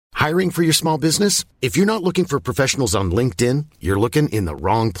Hiring for your small business? If you're not looking for professionals on LinkedIn, you're looking in the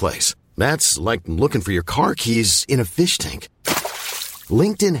wrong place. That's like looking for your car keys in a fish tank.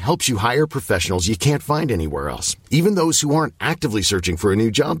 LinkedIn helps you hire professionals you can't find anywhere else, even those who aren't actively searching for a new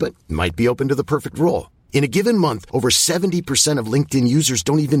job but might be open to the perfect role. In a given month, over 70% of LinkedIn users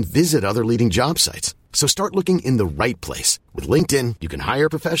don't even visit other leading job sites. So start looking in the right place. With LinkedIn, you can hire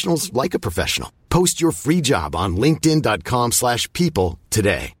professionals like a professional. Post your free job on linkedin.com/people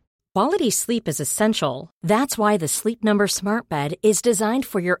today. Quality sleep is essential. That's why the Sleep Number Smart Bed is designed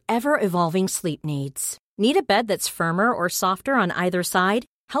for your ever-evolving sleep needs. Need a bed that's firmer or softer on either side?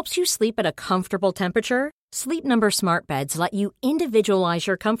 Helps you sleep at a comfortable temperature? Sleep Number Smart Beds let you individualize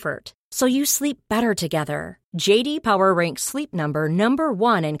your comfort, so you sleep better together. J.D. Power ranks Sleep Number number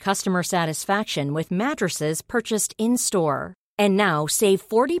 1 in customer satisfaction with mattresses purchased in-store. And now, save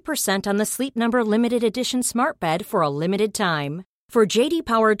 40% on the Sleep Number Limited Edition Smart Bed for a limited time. For J.D.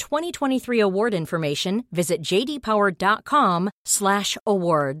 Power 2023 award information, visit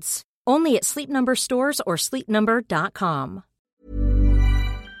jdpower.com/awards. Only at Sleep Number stores or sleepnumber.com.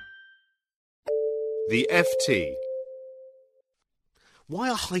 The FT. Why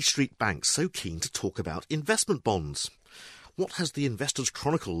are high street banks so keen to talk about investment bonds? What has the Investors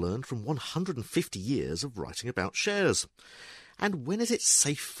Chronicle learned from 150 years of writing about shares? And when is it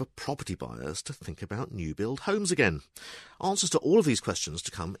safe for property buyers to think about new build homes again? Answers to all of these questions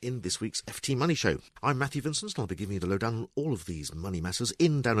to come in this week's FT Money Show. I'm Matthew Vincent, and I'll be giving you the lowdown on all of these money matters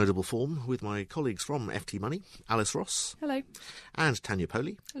in downloadable form with my colleagues from FT Money, Alice Ross. Hello. And Tanya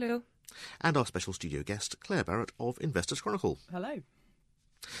Poley. Hello. And our special studio guest, Claire Barrett of Investors Chronicle. Hello.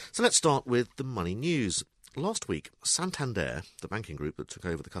 So let's start with the money news. Last week, Santander, the banking group that took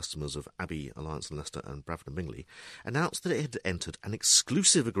over the customers of Abbey, Alliance and Leicester and Bradford and Bingley, announced that it had entered an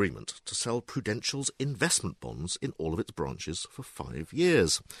exclusive agreement to sell Prudential's investment bonds in all of its branches for 5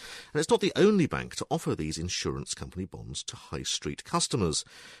 years. And it's not the only bank to offer these insurance company bonds to high street customers.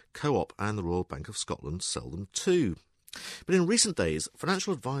 Co-op and the Royal Bank of Scotland sell them too. But in recent days,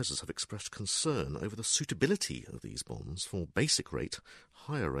 financial advisors have expressed concern over the suitability of these bonds for basic rate,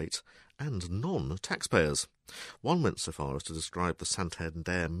 higher rate and non-taxpayers. One went so far as to describe the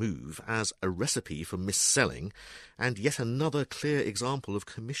Santander move as a recipe for mis-selling and yet another clear example of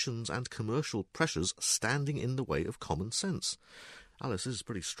commissions and commercial pressures standing in the way of common sense. Alice, this is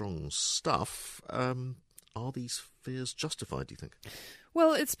pretty strong stuff. Are these fears justified, do you think?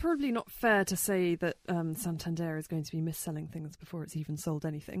 Well, it's probably not fair to say that Santander is going to be mis-selling things before it's even sold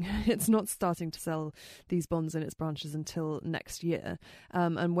anything. It's not starting to sell these bonds in its branches until next year.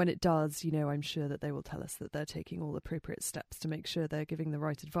 And when it does, I'm sure that they will tell us that they're taking all appropriate steps to make sure they're giving the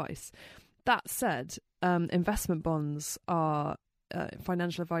right advice. That said, investment bonds are...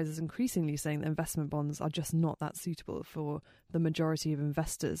 financial advisors increasingly saying that investment bonds are just not that suitable for the majority of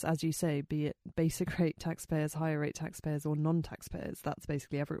investors, as you say, be it basic rate taxpayers, higher rate taxpayers or non-taxpayers. That's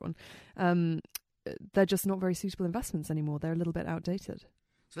basically everyone. They're just not very suitable investments anymore. They're a little bit outdated.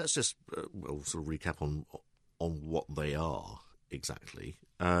 So let's just sort of recap on what they are exactly.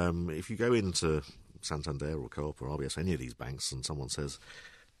 If you go into Santander or Co-op or RBS, any of these banks, and someone says,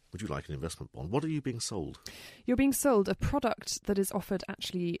 would you like an investment bond? What are you being sold? You're being sold a product that is offered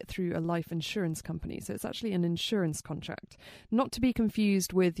actually through a life insurance company. So it's actually an insurance contract, not to be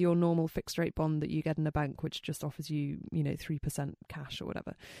confused with your normal fixed rate bond that you get in a bank, which just offers you, 3% cash or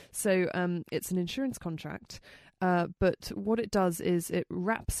whatever. So it's an insurance contract. But what it does is it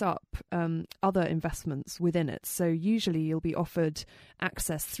wraps up other investments within it. So usually you'll be offered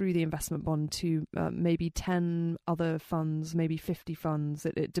access through the investment bond to maybe 10 other funds, maybe 50 funds.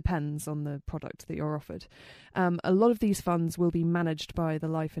 It depends on the product that you're offered. A lot of these funds will be managed by the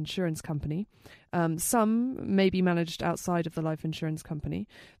life insurance company. Some may be managed outside of the life insurance company,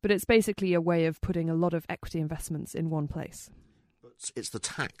 but it's basically a way of putting a lot of equity investments in one place. But it's the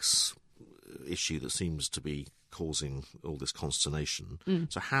tax issue that seems to be causing all this consternation.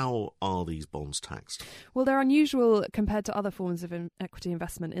 So how are these bonds taxed? Well, they're unusual compared to other forms of equity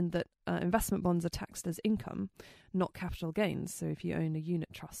investment in that investment bonds are taxed as income, not capital gains. So if you own a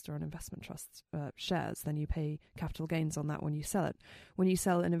unit trust or an investment trust shares, then you pay capital gains on that when you sell it. When you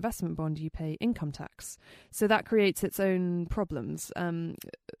sell an investment bond, you pay income tax. So that creates its own problems.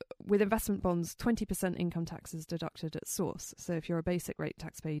 With investment bonds, 20% income tax is deducted at source. So if you're a basic rate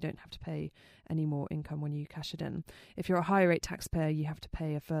taxpayer, you don't have to pay any more income when you cash it in. If you're a higher rate taxpayer, you have to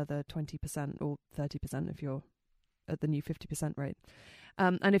pay a further 20% or 30% if you're at the new 50% rate.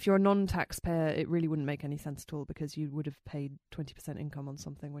 And if you're a non-taxpayer, it really wouldn't make any sense at all because you would have paid 20% income on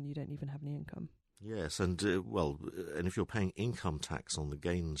something when you don't even have any income. Yes, and and if you're paying income tax on the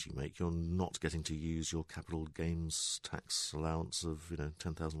gains you make, you're not getting to use your capital gains tax allowance of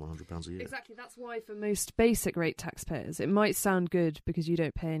 £10,100 a year. Exactly. That's why for most basic rate taxpayers, it might sound good because you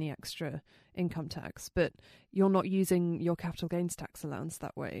don't pay any extra income tax, but you're not using your capital gains tax allowance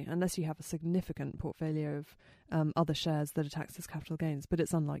that way unless you have a significant portfolio of other shares that are taxed as capital gains. But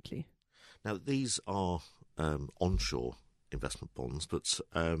it's unlikely. Now, these are onshore investment bonds, but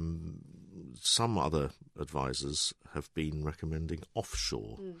some other advisors have been recommending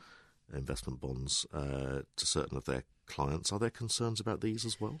offshore investment bonds to certain of their clients. Are there concerns about these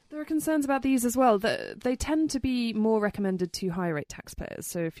as well? There are concerns about these as well. They tend to be more recommended to higher rate taxpayers.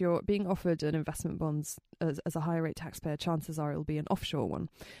 So if you're being offered an investment bonds as a higher rate taxpayer, chances are it'll be an offshore one.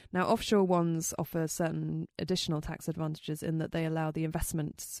 Now, offshore ones offer certain additional tax advantages in that they allow the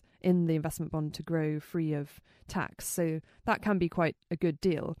investments in the investment bond to grow free of tax. So that can be quite a good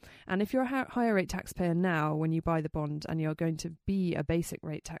deal. And if you're a higher rate taxpayer now, when you buy the bond and you're going to be a basic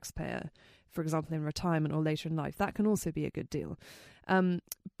rate taxpayer, for example, in retirement or later in life, that can also be a good deal.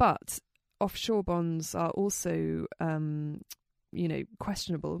 But offshore bonds are also,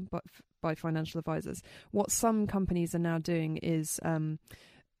 questionable by financial advisors. What some companies are now doing is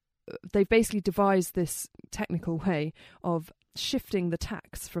they've basically devised this technical way of shifting the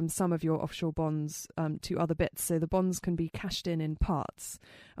tax from some of your offshore bonds to other bits. So the bonds can be cashed in parts.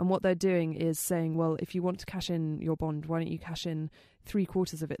 And what they're doing is saying, well, if you want to cash in your bond, why don't you cash in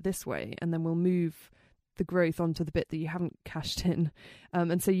 3/4 of it this way? And then we'll move the growth onto the bit that you haven't cashed in.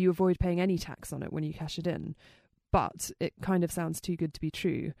 And so you avoid paying any tax on it when you cash it in. But it kind of sounds too good to be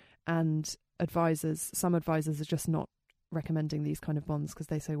true. And some advisors are just not recommending these kind of bonds because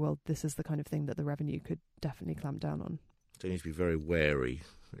they say, well, this is the kind of thing that the revenue could definitely clamp down on. So you need to be very wary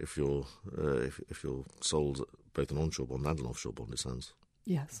if you're sold both an onshore bond and an offshore bond, it sounds.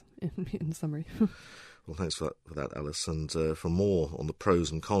 Yes, in summary. Well, thanks for that, Alice. And for more on the pros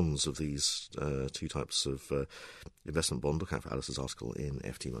and cons of these two types of investment bond, look out for Alice's article in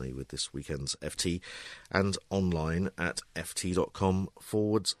FT Money with this weekend's FT and online at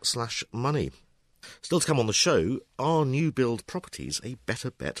ft.com/money. Still to come on the show, are new build properties a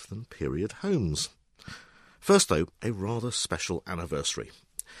better bet than period homes? First, though, a rather special anniversary.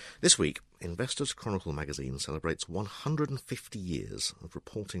 This week, Investors Chronicle magazine celebrates 150 years of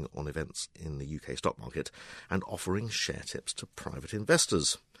reporting on events in the UK stock market and offering share tips to private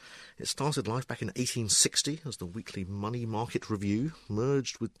investors. It started life back in 1860 as the weekly Money Market Review,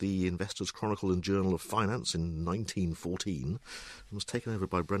 merged with the Investors Chronicle and Journal of Finance in 1914, and was taken over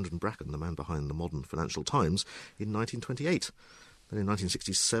by Brendan Bracken, the man behind the modern Financial Times, in 1928. Then in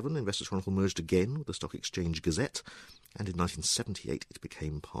 1967, Investors Chronicle merged again with the Stock Exchange Gazette, and in 1978 it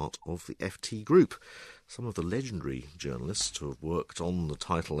became part of the FT Group. Some of the legendary journalists who have worked on the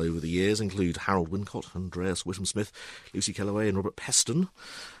title over the years include Harold Wincott, Andreas Whittam-Smith, Lucy Kellaway and Robert Peston,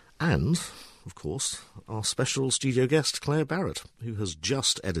 and, of course, our special studio guest, Claire Barrett, who has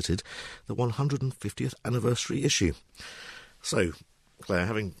just edited the 150th anniversary issue. So, Claire,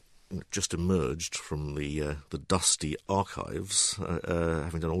 having just emerged from the dusty archives,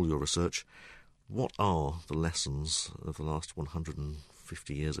 having done all your research, what are the lessons of the last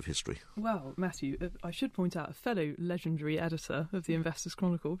 150 years of history? Well, Matthew, I should point out a fellow legendary editor of the Investors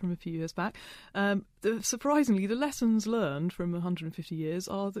Chronicle from a few years back. Surprisingly, the lessons learned from 150 years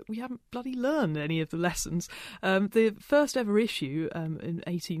are that we haven't bloody learned any of the lessons. The first ever issue in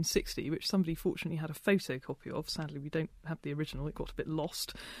 1860, which somebody fortunately had a photocopy of, sadly we don't have the original, it got a bit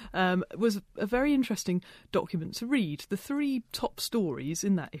lost, was a very interesting document to read. The three top stories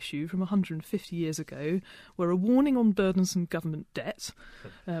in that issue from 150 years ago were a warning on burdensome government debt,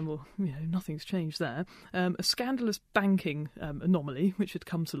 nothing's changed there, a scandalous banking anomaly which had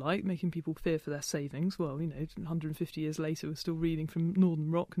come to light, making people fear for their savings. Well, 150 years later we're still reading from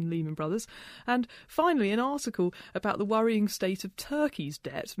Northern Rock and Lehman Brothers, and finally an article about the worrying state of Turkey's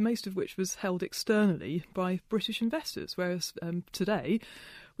debt, most of which was held externally by British investors, whereas today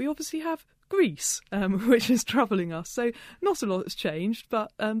we obviously have Greece, which is troubling us. So not a lot has changed,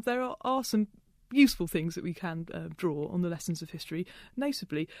 but there are some useful things that we can draw on the lessons of history,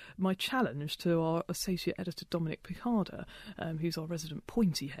 notably my challenge to our associate editor Dominic Picarda, who's our resident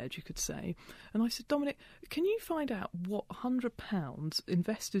pointy head, you could say. And I said, Dominic, can you find out what £100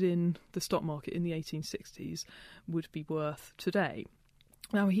 invested in the stock market in the 1860s would be worth today?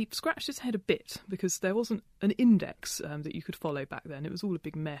 Now, he scratched his head a bit because there wasn't an index that you could follow back then. It was all a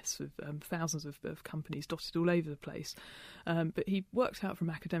big mess of thousands of companies dotted all over the place. But he worked out from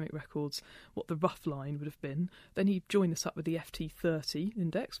academic records what the rough line would have been. Then he joined us up with the FT30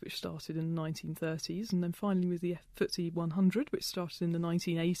 index, which started in the 1930s, and then finally with the FTSE 100, which started in the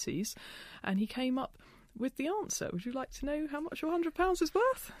 1980s. And he came up with the answer. Would you like to know how much your £100 is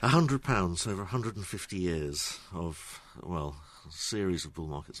worth? £100 over 150 years of, well, a series of bull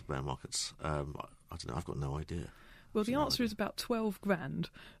markets and bear markets. I don't know, I've got no idea. Well, the answer is about 12 grand,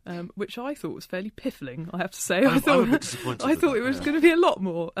 which I thought was fairly piffling, I have to say. I'm a bit disappointed. I thought it was going to be a lot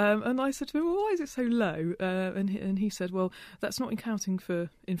more. And I said to him, well, why is it so low? And he said, well, that's not accounting for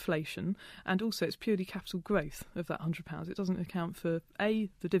inflation, and also it's purely capital growth of that £100. It doesn't account for, A,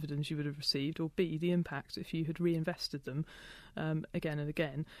 the dividends you would have received, or B, the impact if you had reinvested them again and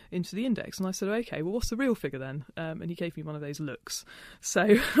again into the index. And I said, okay, well, what's the real figure then? And he gave me one of those looks.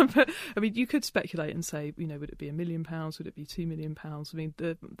 So, but, I mean, you could speculate and say, you know, would it be £1 million? Would it be £2 million? I mean,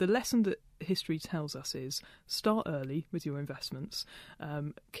 the lesson that history tells us is start early with your investments,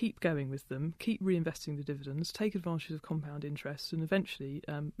 keep going with them, keep reinvesting the dividends, take advantage of compound interest, and eventually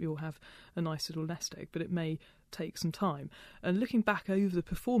you'll have a nice little nest egg. But it may take some time. And looking back over the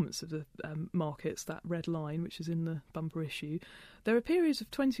performance of the markets, that red line, which is in the bumper issue, there are periods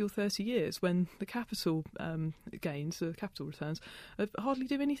of 20 or 30 years when the capital gains, the capital returns, hardly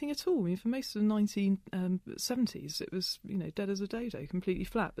do anything at all. I mean, for most of the 1970s, it was, you know, dead as a dodo, completely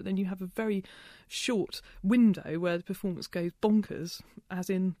flat. But then you have a very short window where the performance goes bonkers, as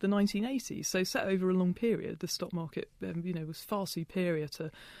in the 1980s. So set over a long period, the stock market, you know, was far superior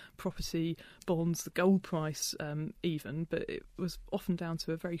to property, bonds, the gold price even, but it was often down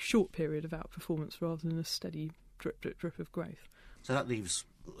to a very short period of outperformance rather than a steady drip, drip, drip of growth. So that leaves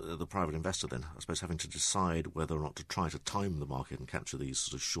the private investor then, I suppose, having to decide whether or not to try to time the market and capture these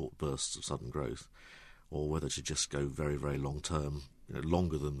sort of short bursts of sudden growth, or whether to just go very, very long term, you know,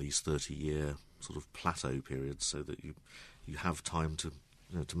 longer than these 30-year sort of plateau periods, so that you have time to,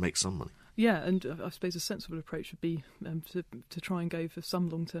 you know, to make some money. Yeah, and I suppose a sensible approach would be to try and go for some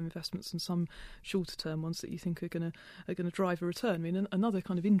long-term investments and some shorter-term ones that you think are going to drive a return. I mean, another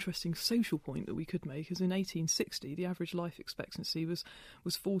kind of interesting social point that we could make is in 1860, the average life expectancy was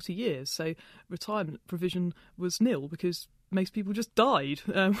 40 years, so retirement provision was nil because most people just died,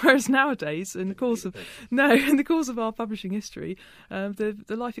 whereas nowadays, in the course of our publishing history, the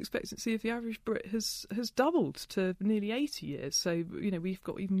life expectancy of the average Brit has doubled to nearly 80 years. So, you know, we've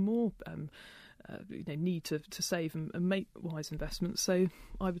got even more need to save and make wise investments. So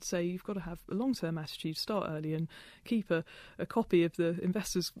I would say you've got to have a long-term attitude, start early, and keep a copy of the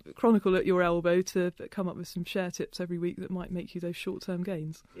Investors Chronicle at your elbow to come up with some share tips every week that might make you those short-term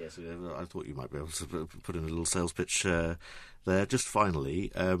gains. Yes, I thought you might be able to put in a little sales pitch there. Just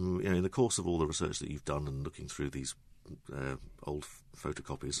finally, you know, in the course of all the research that you've done and looking through these old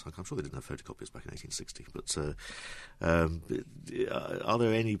photocopies, I'm sure they didn't have photocopies back in 1860, but are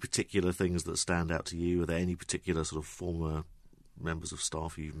there any particular things that stand out to you? Are there any particular sort of former members of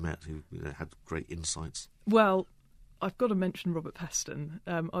staff you've met who, you know, had great insights? Well, I've got to mention Robert Peston.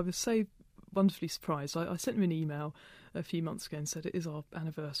 I was so wonderfully surprised. I sent him an email a few months ago and said it is our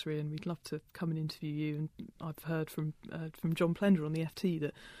anniversary and we'd love to come and interview you. And I've heard from John Plender on the FT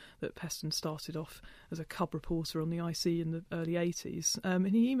that Peston started off as a cub reporter on the IC in the early 80s. And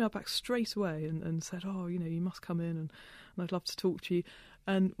he emailed back straight away and said, oh, you know, you must come in and I'd love to talk to you.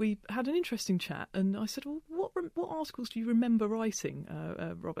 And we had an interesting chat, and I said, well, what articles do you remember writing,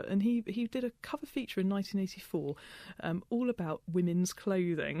 Robert? And he did a cover feature in 1984 all about women's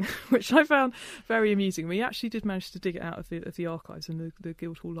clothing, which I found very amusing. We actually did manage to dig it out of the archives in the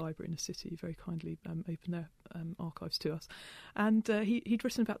Guildhall Library in the city, very kindly opened their archives to us. And he'd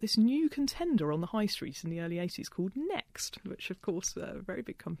written about this new contender on the high street in the early 80s called Next, which, of course, are a very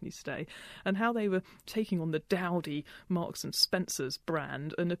big company today, and how they were taking on the dowdy Marks and Spencer's brand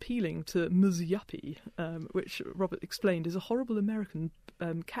and appealing to Ms. Yuppie, which Robert explained is a horrible American,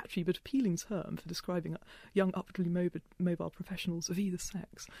 catchy but appealing term for describing young, upwardly mobile professionals of either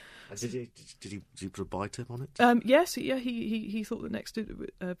sex. Did he put a buy tip on it? Yes, he thought that Next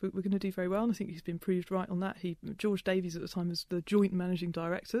were going to do very well, and I think he's been proved right on that. George Davies at the time was the joint managing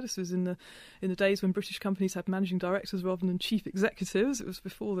director. This was in the days when British companies had managing directors rather than chief executives. It was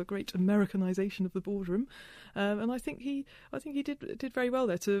before the great Americanisation of the boardroom, and I think he did very well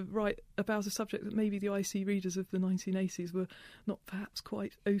there to write about a subject that maybe the IC readers of the 1980s were not perhaps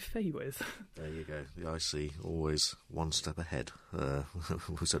quite au fait with. There you go. The IC always one step ahead.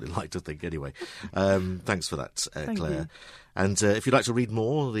 We certainly like to think anyway. Thanks for that, Claire. You. And if you'd like to read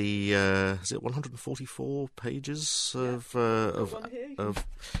more, is it 144 pages of Here's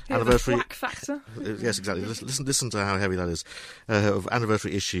anniversary. a whack factor. Yes, exactly. Listen to how heavy that is. Of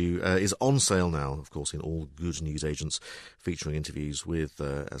anniversary issue is on sale now, of course, in all good news agents, featuring interviews with,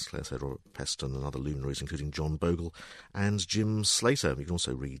 as Claire said, Robert Peston and other luminaries, including John Bogle and Jim Slater. You can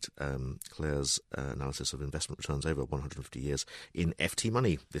also read Claire's analysis of investment returns over 150 years in FT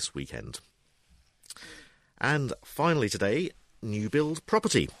Money this weekend. And finally today, new build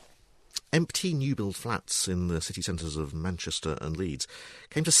property. Empty new build flats in the city centres of Manchester and Leeds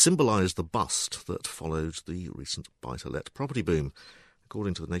came to symbolise the bust that followed the recent buy-to-let property boom.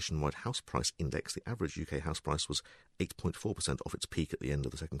 According to the Nationwide House Price Index, the average UK house price was 8.4% off its peak at the end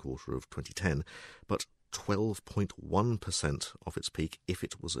of the second quarter of 2010, but 12.1% off its peak if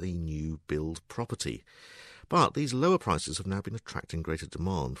it was a new build property. But these lower prices have now been attracting greater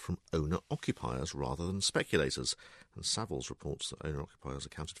demand from owner-occupiers rather than speculators. And Savills reports that owner-occupiers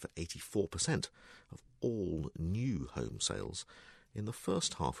accounted for 84% of all new home sales in the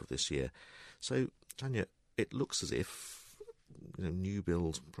first half of this year. So, Tanya, it looks as if new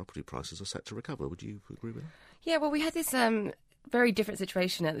build property prices are set to recover. Would you agree with that? Yeah, well, we had this very different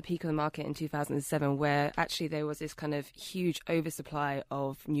situation at the peak of the market in 2007 where actually there was this kind of huge oversupply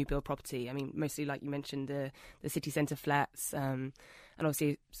of new build property. I mean, mostly, like you mentioned, the city centre flats and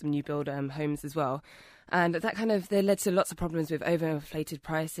obviously some new build homes as well. And that they led to lots of problems with overinflated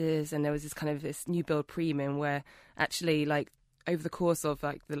prices, and there was this new build premium where actually, like, over the course of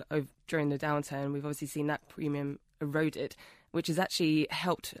during the downturn, we've obviously seen that premium eroded, which has actually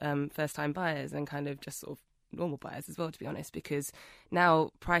helped first-time buyers and kind of just sort of normal buyers as well, to be honest, because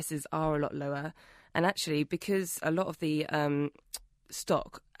now prices are a lot lower. And actually, because a lot of the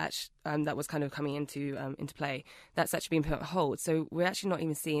stock that was kind of coming into play, that's actually been put on hold. So we're actually not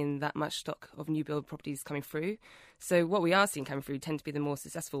even seeing that much stock of new build properties coming through. So what we are seeing coming through tend to be the more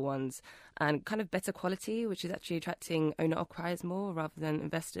successful ones and kind of better quality, which is actually attracting owner-occupiers more rather than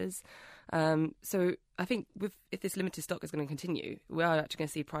investors. So I think if this limited stock is going to continue, we are actually going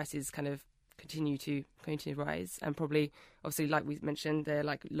to see prices kind of continue to rise, and probably, obviously, like we mentioned, they're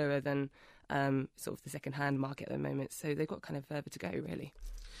like lower than sort of the second-hand market at the moment. So they've got kind of further to go, really.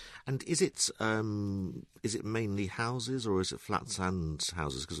 And is it mainly houses, or is it flats and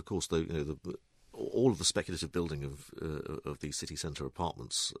houses? Because of course, all of the speculative building of these city centre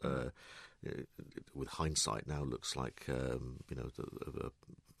apartments, with hindsight, now looks like a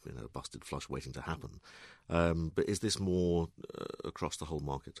busted flush waiting to happen. But is this more across the whole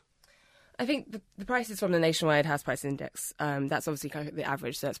market? I think the prices from the Nationwide House Price Index, that's obviously kind of the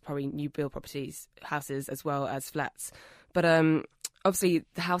average, so that's probably new build properties, houses as well as flats. But obviously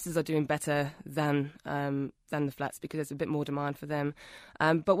the houses are doing better than the flats because there's a bit more demand for them.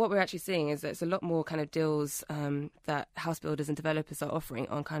 But what we're actually seeing is that it's a lot more kind of deals that house builders and developers are offering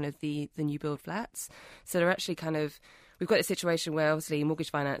on kind of the new build flats. So they're actually we've got a situation where obviously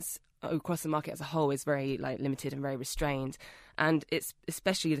mortgage finance across the market as a whole is very limited and very restrained, and it's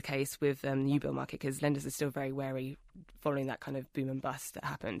especially the case with the new build market because lenders are still very wary following that kind of boom and bust that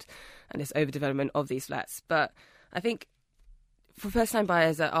happened and this overdevelopment of these flats. But I think for first-time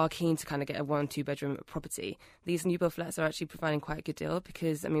buyers that are keen to kind of get a 1-2 bedroom property, these new build flats are actually providing quite a good deal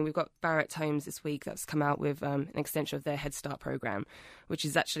because, I mean, we've got Barratt Homes this week that's come out with an extension of their Head Start program, which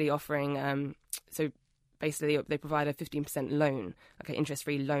is actually offering basically, they provide a 15% loan, like an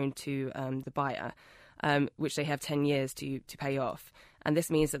interest-free loan to the buyer, which they have 10 years to pay off. And this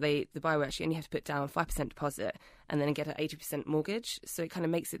means that the buyer will actually only have to put down 5% deposit and then get an 80% mortgage. So it kind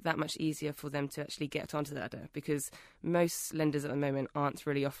of makes it that much easier for them to actually get onto the ladder because most lenders at the moment aren't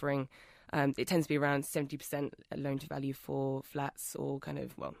really offering, it tends to be around 70% loan to value for flats or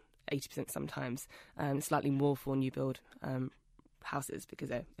 80% sometimes, slightly more for new build houses because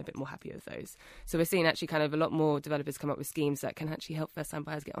they're a bit more happy with those. So we're seeing actually kind of a lot more developers come up with schemes that can actually help first-time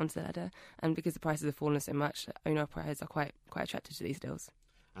buyers get onto the ladder. And because the prices have fallen so much, owner-occupiers are quite attracted to these deals.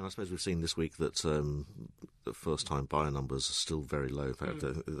 And I suppose we've seen this week that the first-time buyer numbers are still very low. In fact,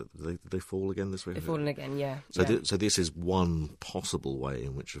 they fall again this week? They've fallen again, yeah. So this is one possible way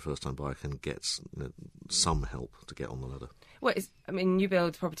in which a first-time buyer can get some help to get on the ladder. Well, new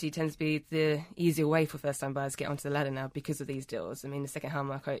build property tends to be the easier way for first-time buyers to get onto the ladder now because of these deals. I mean, the second-hand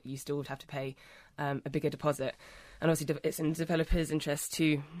market, you still would have to pay a bigger deposit. And obviously it's in developers' interest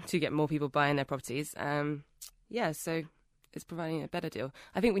to get more people buying their properties. So it's providing a better deal.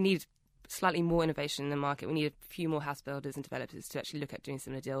 I think we need slightly more innovation in the market. We need a few more house builders and developers to actually look at doing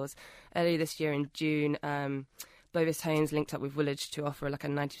similar deals. Earlier this year in June, Bovis Homes linked up with Woolwich to offer like a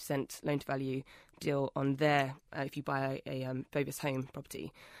 90% loan to value deal on their if you buy a Bovis home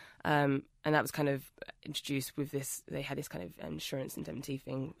property. And that was kind of introduced with this. They had this kind of insurance indemnity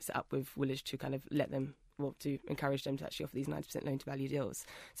thing set up with Woolwich to kind of let them to encourage them to actually offer these 90% loan to value deals.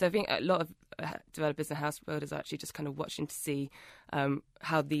 So I think a lot of developers and house builders are actually just kind of watching to see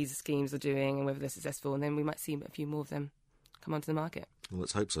how these schemes are doing and whether they're successful, and then we might see a few more of them come onto the market. Well,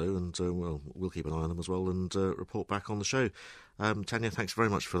 let's hope so, and we'll keep an eye on them as well and report back on the show. Tanya, thanks very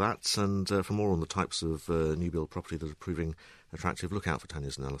much for that, and for more on the types of new build property that are proving attractive, look out for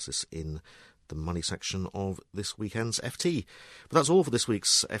Tanya's analysis in the money section of this weekend's FT. But that's all for this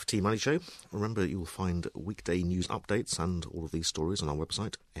week's FT Money Show. Remember, you will find weekday news updates and all of these stories on our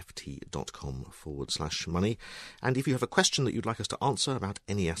website, ft.com/money. And if you have a question that you'd like us to answer about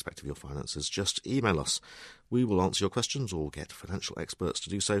any aspect of your finances, just email us. We will answer your questions or get financial experts to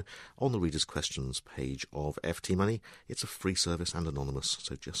do so on the Reader's Questions page of FT Money. It's a free service and anonymous,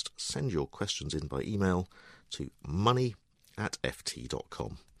 so just send your questions in by email to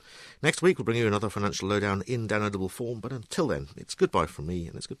money@ft.com. Next week, we'll bring you another financial lowdown in downloadable form, but until then, it's goodbye from me,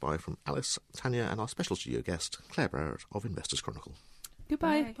 and it's goodbye from Alice, Tanya, and our special studio guest, Claire Barrett of Investors Chronicle.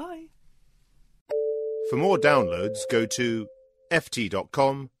 Goodbye. Bye. For more downloads, go to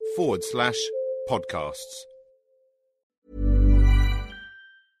ft.com/podcasts.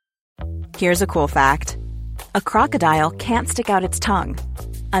 Here's a cool fact. A crocodile can't stick out its tongue.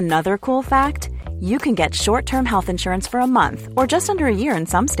 Another cool fact, you can get short-term health insurance for a month or just under a year in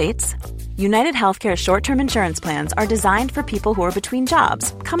some states. United Healthcare short-term insurance plans are designed for people who are between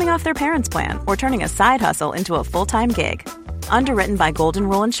jobs, coming off their parents' plan, or turning a side hustle into a full-time gig. Underwritten by Golden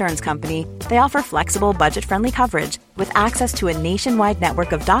Rule Insurance Company, they offer flexible, budget-friendly coverage with access to a nationwide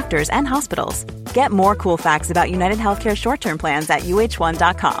network of doctors and hospitals. Get more cool facts about United Healthcare short-term plans at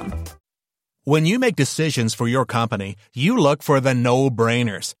uh1.com. When you make decisions for your company, you look for the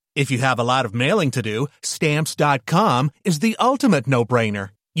no-brainers. If you have a lot of mailing to do, Stamps.com is the ultimate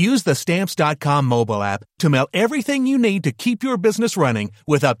no-brainer. Use the Stamps.com mobile app to mail everything you need to keep your business running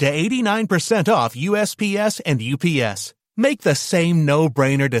with up to 89% off USPS and UPS. Make the same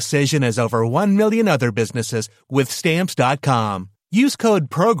no-brainer decision as over 1 million other businesses with Stamps.com. Use code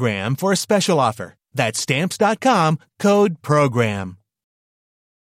PROGRAM for a special offer. That's Stamps.com, code PROGRAM.